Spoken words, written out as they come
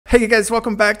Hey you guys,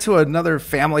 welcome back to another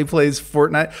Family Plays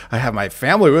Fortnite. I have my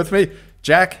family with me.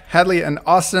 Jack, Hadley, and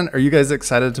Austin. Are you guys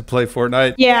excited to play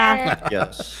Fortnite? Yeah.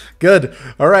 Yes. Good.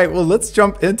 All right, well, let's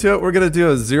jump into it. We're going to do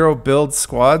a 0 build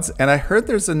squads, and I heard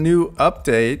there's a new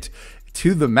update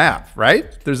to the map,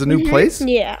 right? There's a new place?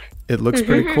 Yeah. It looks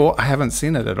pretty cool. I haven't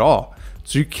seen it at all.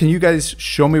 So can you guys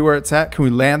show me where it's at? Can we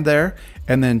land there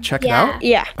and then check it out?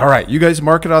 Yeah. All right, you guys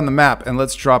mark it on the map and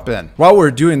let's drop in. While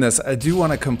we're doing this, I do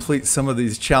want to complete some of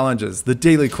these challenges, the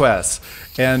daily quests.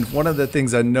 And one of the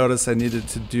things I noticed I needed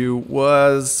to do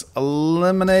was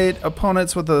eliminate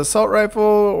opponents with an assault rifle,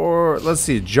 or let's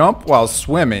see, jump while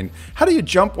swimming. How do you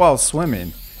jump while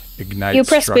swimming? Ignite You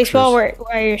press structures. spacebar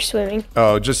while you're swimming.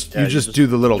 Oh, you you just just do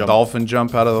the little jump. dolphin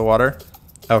jump out of the water?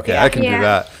 Okay, Yeah. I can do Yeah.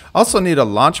 that. Also need to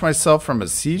launch myself from a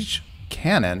siege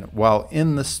cannon while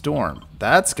in the storm.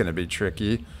 That's going to be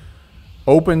tricky.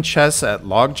 Open chests at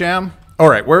Logjam. All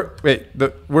right, we're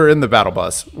in the battle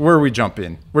bus. Where are we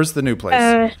jumping? Where's the new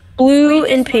place? Blue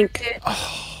and pink.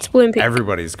 It's blue and pink.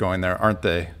 Everybody's going there, aren't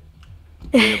they?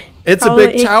 It's a Probably.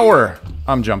 big tower.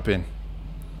 I'm jumping.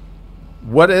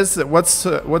 What is it? What's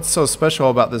so special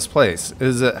about this place?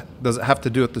 Does it have to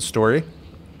do with the story?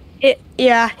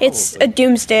 It's a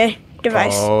doomsday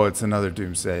device, Oh, it's another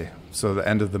doomsday. So the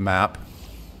end of the map.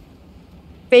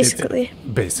 basically.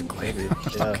 Basically.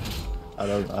 Yeah.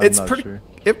 I'm It's not pretty sure.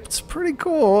 it's pretty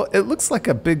cool. It looks like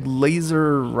a big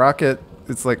laser rocket.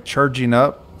 It's like charging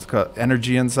up. It's got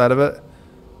energy inside of it.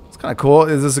 It's kind of cool.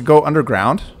 Does it go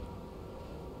underground?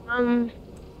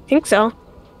 Think so.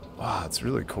 Wow, it's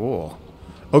really cool.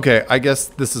 Okay, I guess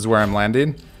this is where I'm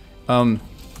landing.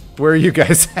 Where are you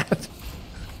guys at?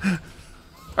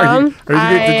 Did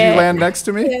you land next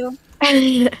to me?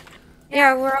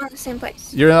 Yeah, we're on the same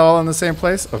place. You're all in the same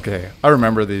place? Okay. I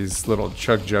remember these little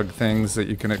chug jug things that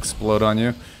you can explode on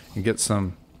you and get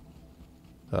some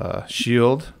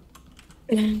shield.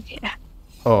 Yeah.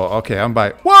 Oh, okay. I'm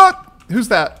by. What? Who's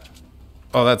that?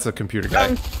 Oh, that's a computer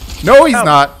guy. No, he's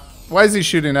not. Why is he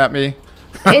shooting at me?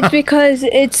 It's because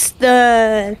it's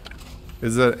the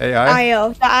Is it AI?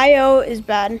 IO. The IO is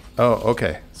bad. Oh,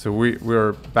 okay. So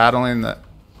we're battling the.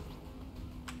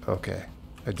 Okay,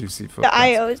 I do see footprints. The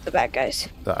IO is the bad guys.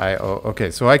 The IO. Okay,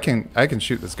 so I can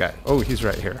shoot this guy. Oh, he's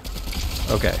right here.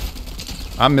 Okay,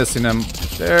 I'm missing him.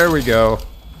 There we go.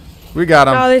 We got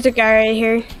him. Oh, there's a guy right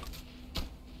here.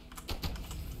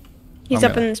 He's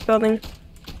I'm up in this building.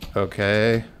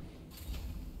 Okay.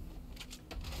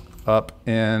 Up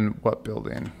in what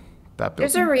building? That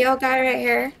There's building. a real guy right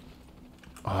here.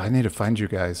 Oh, I need to find you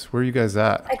guys. Where are you guys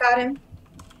at? I got him.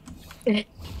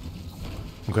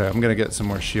 Okay, I'm gonna get some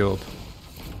more shield.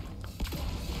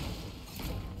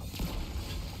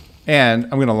 And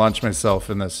I'm gonna launch myself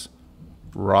in this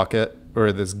rocket,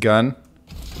 or this gun,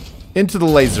 into the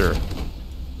laser.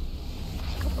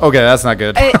 Okay, that's not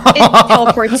good. It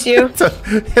teleports you.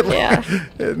 Yeah.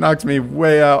 It knocked me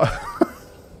way out.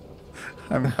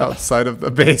 I'm outside of the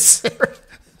base.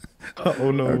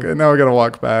 Oh no. Okay, now I gotta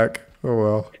walk back. Oh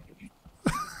well.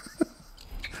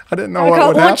 I didn't know I what got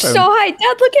would launched happen. so high.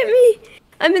 Dad, look at me.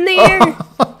 I'm in the air.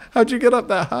 How'd you get up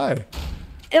that high?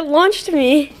 It launched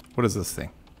me. What is this thing?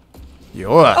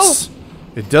 Yes.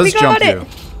 It does we jump got it. you.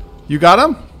 You got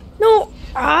him? No.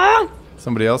 Ah.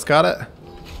 Somebody else got it?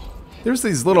 There's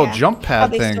these little Yeah, jump pad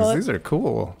probably things. stole it. These are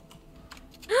cool.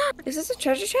 Is this a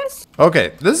treasure chest?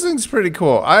 Okay, this thing's pretty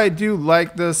cool. I do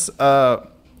like this.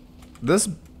 This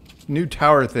new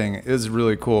tower thing is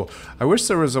really cool. I wish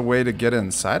there was a way to get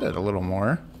inside it a little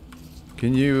more.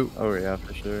 Can you? Oh yeah,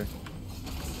 for sure.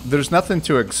 There's nothing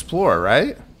to explore,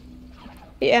 right?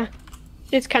 Yeah.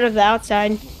 It's kind of the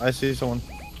outside. I see someone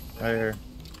right here.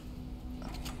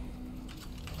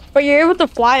 But you're able to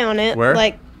fly on it. Where?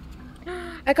 Like,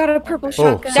 I got a purple Oh,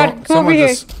 shotgun. Dad, come over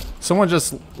here. Someone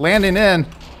just landing in.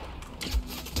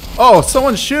 Oh,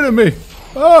 someone's shooting me.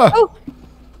 Ah! oh,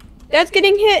 Dad's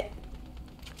getting hit.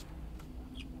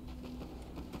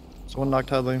 Someone knocked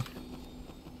Hadley.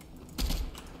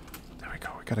 There we go.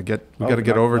 We gotta get Oh,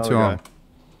 get over to another him. guy.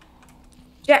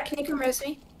 Jack, can you come res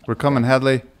me? We're coming,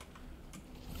 Hadley.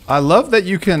 I love that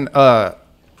you can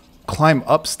climb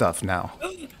up stuff now.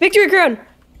 Victory crown.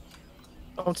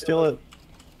 Don't steal it.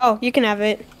 Oh, you can have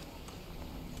it.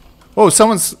 Oh,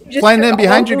 someone's flying in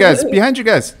behind you guys. Behind you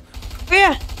guys. Oh,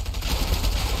 yeah.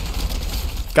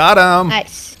 Got him.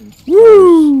 Nice.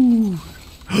 Woo!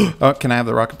 Oh, can I have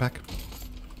the rocket pack?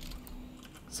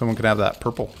 Someone can have that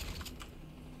purple.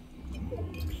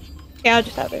 Yeah, I'll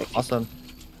just have it. Awesome.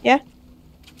 Yeah.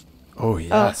 Oh,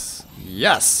 yes.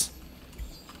 Yes.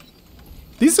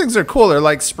 These things are cool. They're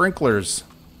like sprinklers.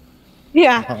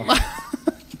 Yeah.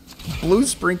 Blue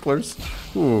sprinklers.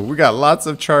 Ooh, we got lots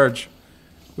of charge.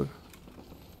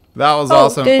 That was Oh,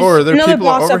 awesome. there's Oh, are there another people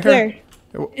boss over up here?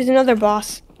 there. There's another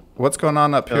boss. What's going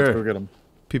on up Yeah, let's go here? get him.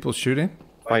 People shooting?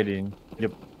 Fighting.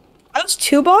 Yep. Are those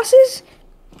two bosses?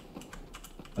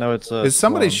 No, it's Is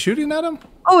somebody Sloan. shooting at him?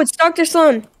 Oh, it's Dr.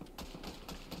 Sloan.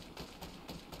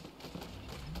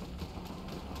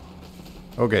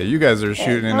 Okay, you guys are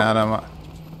shooting at him.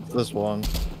 This one.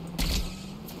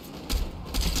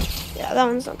 Yeah, that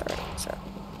one's not the right one. So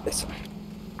this one.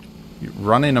 You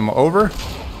running him over?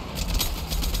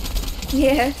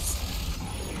 Yes.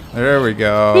 There we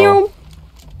go. Meow.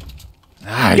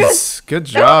 Nice. Good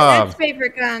That's job. Dad's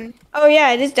favorite gun. Oh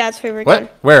yeah, it is Dad's favorite gun.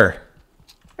 What? Where?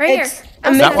 Right It's here.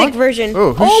 a That mythic one? version.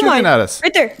 Oh, who's shooting at us?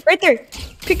 Right there, right there.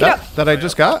 Pick it up. That I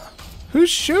just got? Who's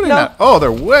shooting No. at? Oh,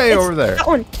 they're way It's over there. That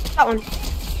one. That one.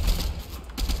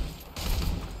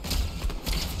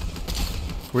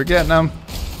 We're getting them.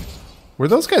 Were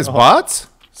those guys bots?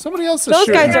 Somebody else is Those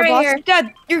shooting. guys are Right boss. here.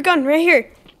 Dad, your gun right here.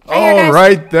 here, Oh, guys.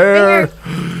 right there.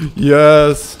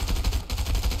 Yes.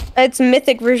 It's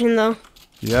mythic version though.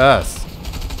 Yes.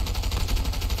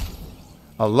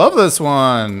 I love this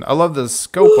one. I love the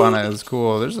scope on it. It's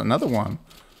cool. There's another one.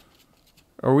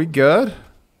 Are we good?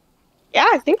 Yeah,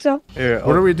 I think so. Here,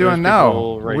 What are we doing there's now?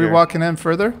 people Are right we here. walking in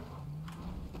further?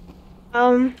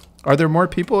 Are there more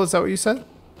people? Is that what you said?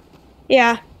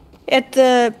 Yeah, at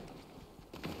the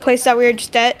place that we were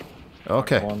just at.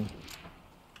 Okay. One.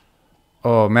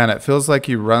 Oh man, it feels like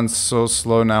you run so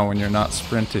slow now when you're not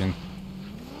sprinting.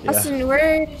 Yeah. Austin,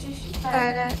 where did you shoot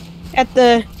that at? At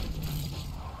the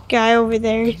guy over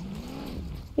there.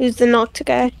 Who's the knocked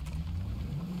guy?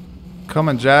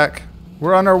 Coming, Jack.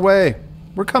 We're on our way.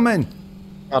 We're coming.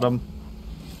 Got him.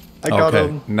 I got Okay,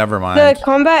 him. never mind. The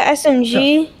combat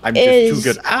SMG I'm is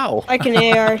just too good. Ow. like an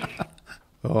AR.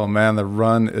 Oh man, the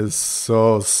run is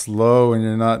so slow when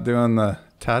you're not doing the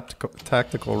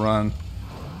tactical run.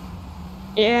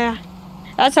 Yeah,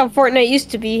 that's how Fortnite used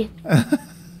to be.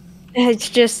 It's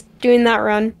just doing that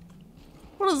run.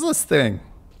 What is this thing?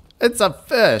 It's a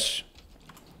fish.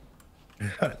 You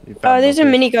Oh, found there's a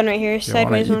the fish. minigun right here, You want to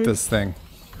sideways eat one. this thing?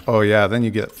 Oh yeah, then you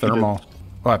get thermal.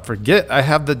 Oh, I forget. I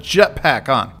have the jetpack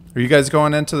on. Are you guys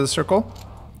going into the circle?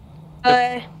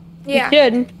 Yeah. You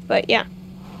should, but yeah.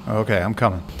 Okay, I'm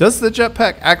coming. Does the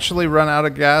jetpack actually run out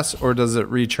of gas or does it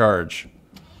recharge?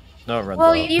 No, it runs Well,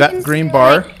 out. you That can green see,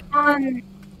 bar? like,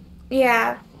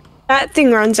 yeah. That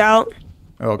thing runs out.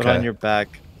 But on Okay. your back,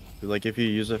 like if you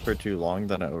use it for too long,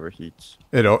 then it overheats.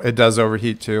 It does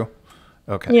overheat too?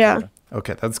 Okay. Yeah.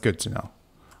 Okay, that's good to know.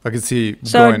 I can see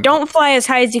So going... don't fly as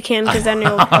high as you can, because then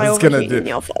you'll fly was gonna overheat do- and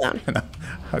you'll fall down.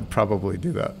 I'd probably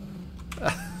do that.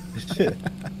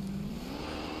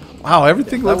 Wow,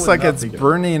 everything looks would like not it's be good.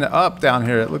 burning up down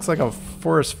here. It looks like a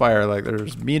forest fire, like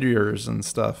there's meteors and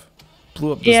stuff.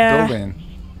 Blew up this Yeah. building.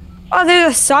 Oh,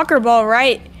 there's a soccer ball,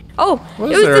 right? Oh, What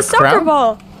it is was there, the a soccer crown?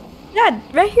 ball. Dad,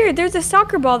 right here, there's a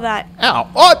soccer ball that. Ow!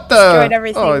 What the? Destroyed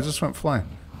everything. Oh, it just went flying.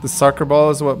 The soccer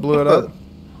ball is what blew it up?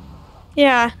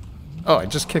 Yeah. Oh, I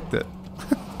just kicked it.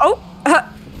 Oh.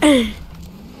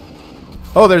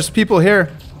 Oh, there's people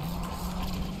here.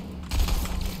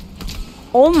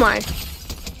 Oh my.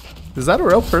 Is that a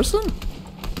real person?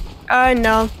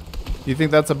 No. You think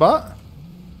that's a bot?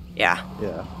 Yeah.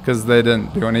 Yeah. Because they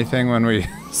didn't do anything when we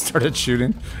started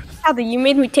shooting. Sadly, you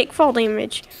made me take fall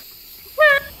damage.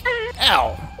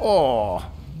 Ow! Oh,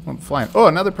 I'm flying. Oh,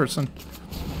 another person.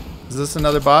 Is this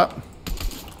another bot?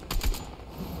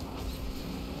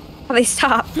 How they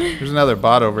stop. There's another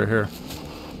bot over here.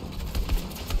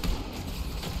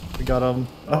 We got him.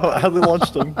 Oh, Hadley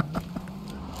launched him.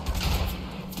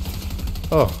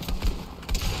 Oh.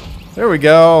 There we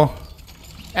go.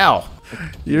 Ow.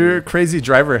 You're a crazy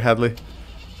driver, Hadley.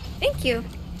 Thank you.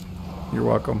 You're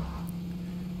welcome.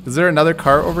 Is there another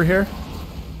car over here?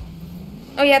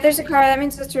 Oh yeah, there's a car. That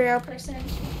means it's a real person.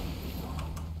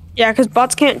 Yeah, because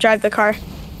bots can't drive the car.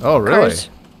 Oh, really? Cars.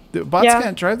 Bots Yeah.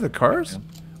 can't drive the cars?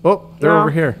 Oh, they're No.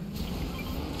 over here.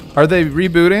 Are they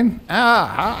rebooting?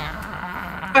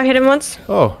 Ah. I hit him once.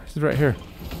 Oh, he's right here.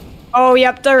 Oh,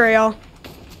 yep, they're real.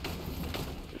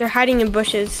 They're hiding in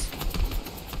bushes.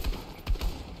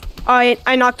 Oh,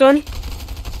 I knocked one.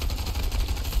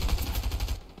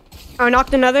 Oh, I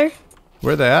knocked another.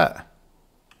 Where they at?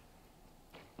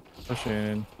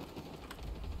 Pushing.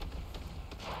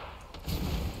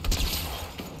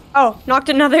 Oh, knocked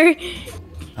another.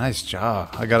 Nice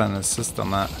job. I got an assist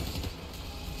on that.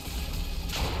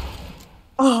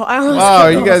 Oh, I almost Wow,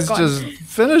 killed you the guys whole just squad.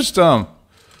 finished them.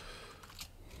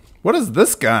 What is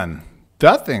this gun?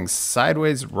 That thing's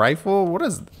sideways rifle? What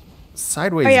is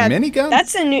sideways Oh, yeah, minigun?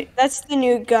 That's the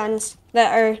new guns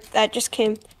that just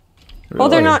came. Well,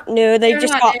 they're Really? not new. They They're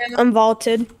just not got new.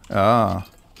 unvaulted. Oh.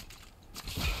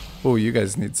 Oh, you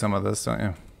guys need some of this, don't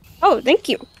you? Oh, thank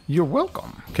you. You're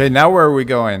welcome. Okay, now where are we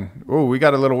going? Oh, we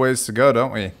got a little ways to go,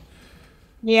 don't we?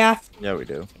 Yeah. Yeah, we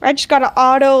do. I just got an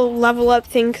auto level up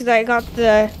thing because I got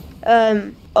the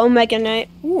Omega Knight.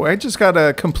 Ooh, I just got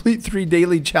to complete 3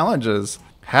 daily challenges.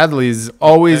 Hadley's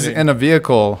always in a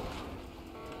vehicle.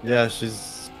 Yeah,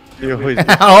 she's. She always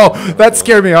Ow, that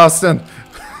scared me, Austin.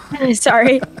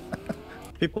 Sorry.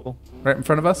 people. Right in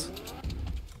front of us?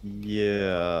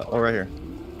 Yeah. Oh, right here.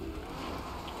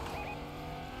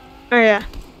 Oh yeah.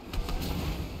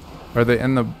 Are they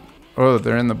in the... Oh,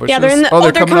 they're in the bushes? Yeah, they're in the. Oh,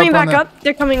 They're coming on back up.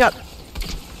 They're coming up.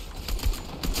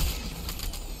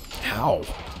 Ow.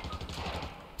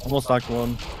 Almost knocked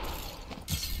one.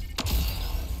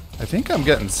 I think I'm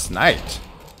getting sniped.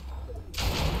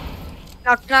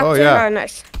 Knock. Oh, yeah. Oh,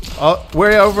 nice. Oh,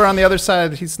 way over on the other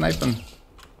side. He's sniping.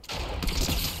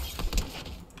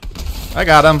 I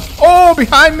got him. Oh,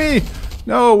 behind me.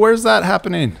 No, where's that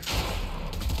happening?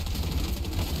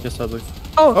 Yes, Headley.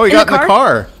 Oh, he got in the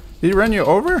car. Did he run you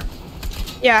over?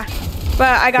 Yeah, but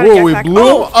I got a Whoa, we jetpack.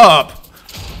 blew him up.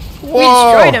 We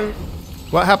Whoa. destroyed him.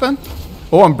 What happened?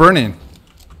 Oh, I'm burning.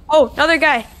 Oh, another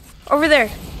guy over there.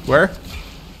 Where?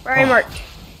 Where I marked.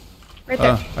 Right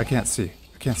there. I can't see.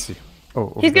 I can't see. Oh,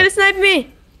 over He's there. gonna snipe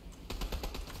me.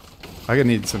 I gonna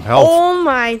need some help. Oh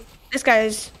my! This guy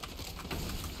is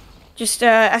just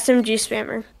a SMG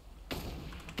spammer.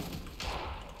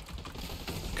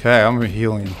 Okay, I'm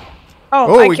healing.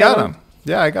 Oh, Oh, I we killed got him.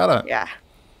 Yeah, I got it. Yeah.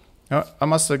 Oh, I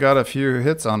must have got a few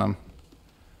hits on him.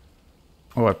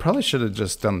 Oh, I probably should have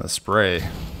just done the spray.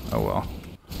 Oh well.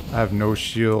 I have no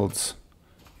shields.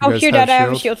 You Oh, guys here, Dad. I have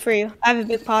a shields? shield for you. I have a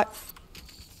big pot.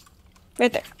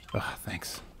 Right there. Oh,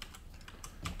 thanks.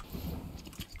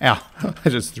 Ow. I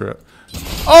just threw it.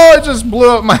 Oh, it just blew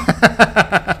up my...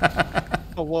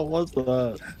 Oh, what was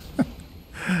that?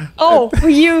 Oh,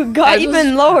 you got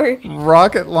even lower.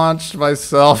 rocket launched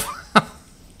myself.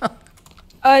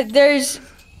 There's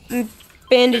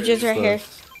bandages right here.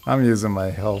 I'm using my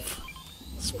health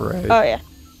spray. Oh yeah.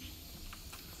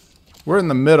 We're in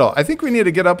the middle. I think we need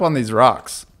to get up on these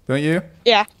rocks, don't you?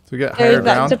 Yeah. To get higher There's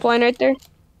that ground. zip line right there.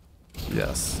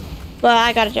 Yes. But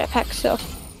I got a jetpack, so.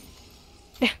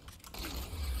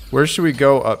 Where should we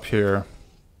go up here?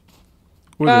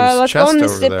 Ooh, there's Let's chest go on the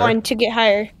over zip there. line to get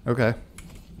higher. Okay.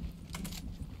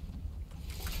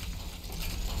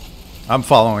 I'm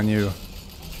following you.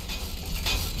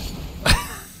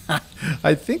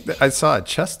 I think that I saw a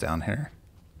chest down here.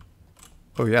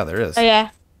 Oh yeah, there is. Oh yeah.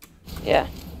 Yeah.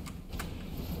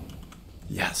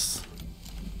 Yes.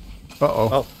 Uh-oh.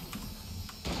 Oh,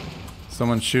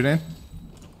 Someone's shooting?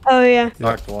 Oh yeah.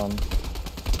 knocked one.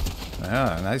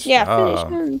 Yeah, nice Yeah. job.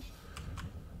 Finish him.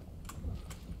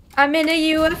 I'm in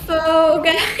a UFO,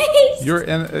 guys. You're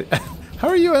in a, how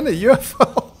are you in a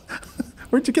UFO?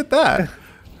 Where'd you get that?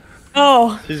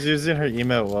 Oh. She's using her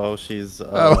emote while she's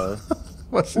Oh.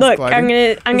 What's this Look, gliding? I'm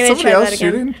Is gonna somebody try else that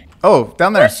again. shooting? Oh,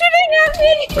 down there. Shooting at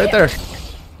me. Right there.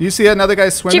 You see another guy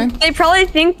swimming? They probably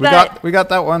think We that got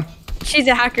that one. she's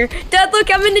a hacker. Dad,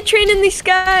 look, I'm in the train in the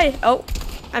sky. Oh,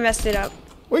 I messed it up.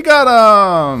 We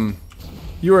got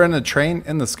you were in a train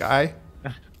in the sky?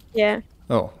 Yeah.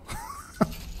 Oh.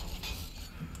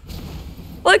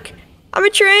 Look, I'm a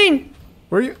train.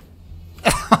 Where are you?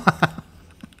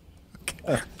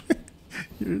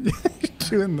 You're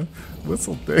doing the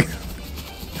whistle thing.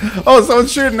 Oh,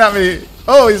 someone's shooting at me.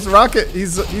 Oh, he's rocket.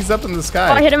 He's up in the Oh, I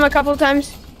sky. hit him a couple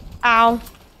times. Ow.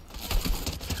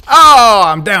 Oh,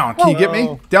 I'm down. Can you get me?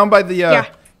 Whoa. Down by the Yeah.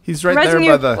 he's I'm right there resing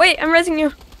by you. the Wait, I'm resing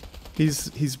you.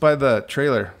 he's by the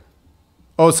trailer.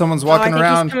 Oh, someone's I walking think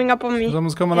around. he's coming up on me.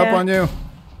 Someone's coming up Yeah. on you.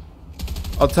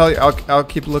 I'll tell you. I'll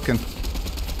keep looking.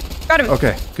 Got him.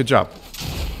 Okay, good job.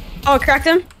 Oh, cracked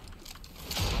him.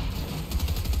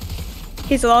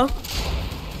 He's low.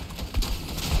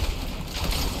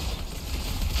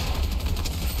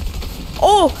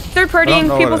 Oh, third I don't partying.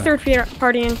 know People what third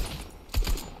partying.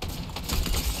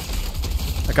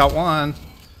 I got one.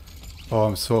 Oh,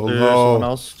 I'm so There's someone low.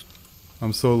 else.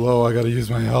 I'm so low. I gotta use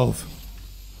my health.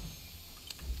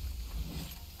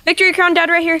 Victory crown, Dad,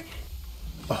 right here.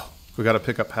 Oh, we gotta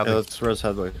pick up Yeah, Hadley. that's Rose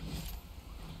Headley.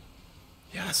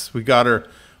 Yes, we got her.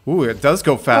 Ooh, it does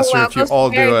go faster if you goes all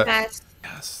do very it. fast.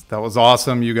 Yes, that was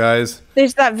awesome, you guys.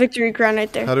 There's that victory crown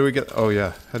right there. How do we get? Oh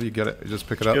yeah, how do you get it? You just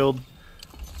pick it up. Shield.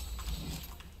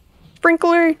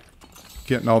 Sprinkler.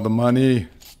 Getting all the money.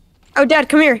 Oh, Dad,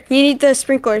 come here. You need the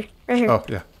sprinkler right here. Oh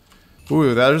yeah.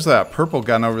 Ooh, there's that purple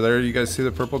gun over there. You guys see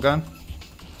the purple gun?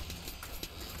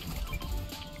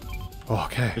 Oh,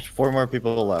 okay. There's 4 more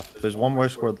people left. There's one more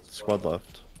squad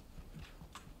left.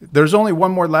 There's only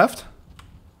one more left.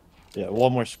 Yeah,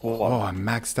 one more squad. Oh, I'm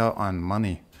maxed out on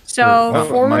money. So Oh,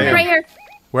 form my- Right here.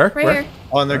 Where? Right Where? here.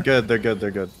 Oh, and they're good. They're good.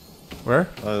 They're good. Where?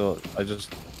 I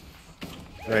just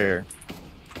right here.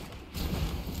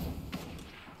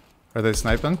 Are they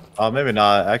sniping? Oh, maybe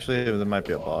not. Actually, there might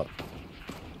be a bot.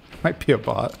 Might be a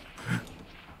bot.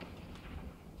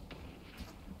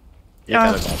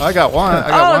 Yeah. I got one. I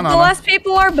got Oh, one the on them. last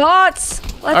people are bots.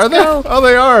 Let's Are they? go. Oh,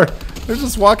 they are. They're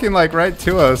just walking like right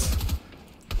to us.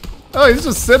 Oh, he's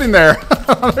just sitting there.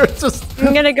 They're just.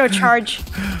 I'm gonna go charge.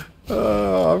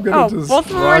 Oh, I'm gonna Oh, just. both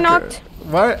of them are rock knocked? it.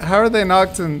 Why? How are they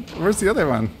knocked? And where's the other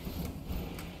one?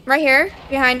 Right here.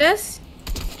 Behind us.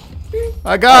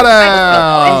 I got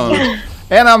him.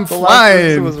 And I'm The last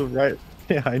person flying. was right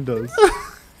behind us.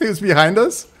 He was behind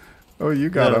us. Oh, you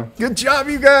got Yeah. him. Good job,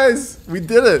 you guys. We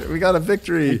did it. We got a We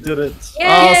victory. did it.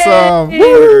 Awesome.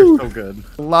 We're Woo! so good.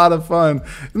 A lot of fun.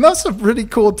 And that's a pretty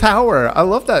cool tower. I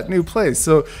love that new place.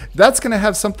 So that's going to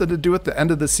have something to do with the end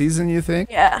of the season, you think?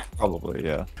 Yeah. Probably,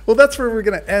 yeah. Well, that's where we're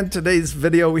going to end today's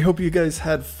video. We hope you guys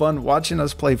had fun watching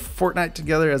us play Fortnite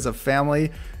together as a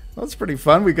family. That was pretty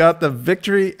fun. We got the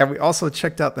victory, and we also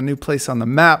checked out the new place on the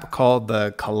map called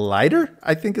the Collider.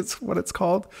 I think it's what it's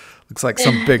called. Looks like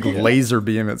some big laser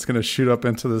beam that's going to shoot up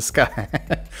into the sky.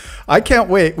 I can't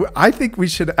wait. I think we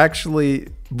should actually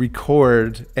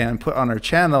record and put on our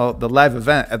channel the live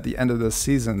event at the end of this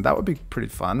season. That would be pretty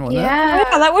fun, wouldn't it? Yeah,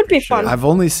 that would be fun. I've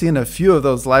only seen a few of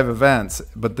those live events,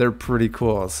 but they're pretty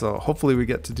cool. So hopefully we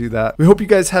get to do that. We hope you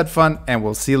guys had fun, and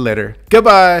we'll see you later.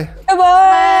 Goodbye.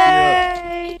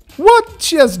 Bye. What?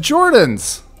 She has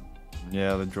Jordans.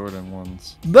 Yeah, the Jordan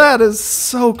ones. That is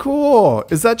so cool.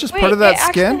 Is that just part of that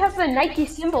skin? has the Nike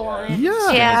symbol on it.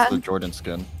 Yeah. Yeah. It's the Jordan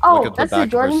skin. Oh, Look at the that's the back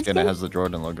of her Jordan skin. skin? It has the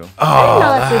Jordan logo. Oh,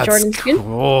 that's a that's Jordan skin.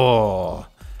 cool. Oh,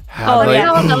 Hadley.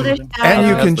 yeah. On the other And side.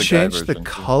 you That's can the guy change the version, too.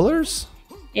 colors?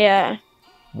 Yeah.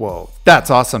 Whoa, that's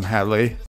awesome, Hadley.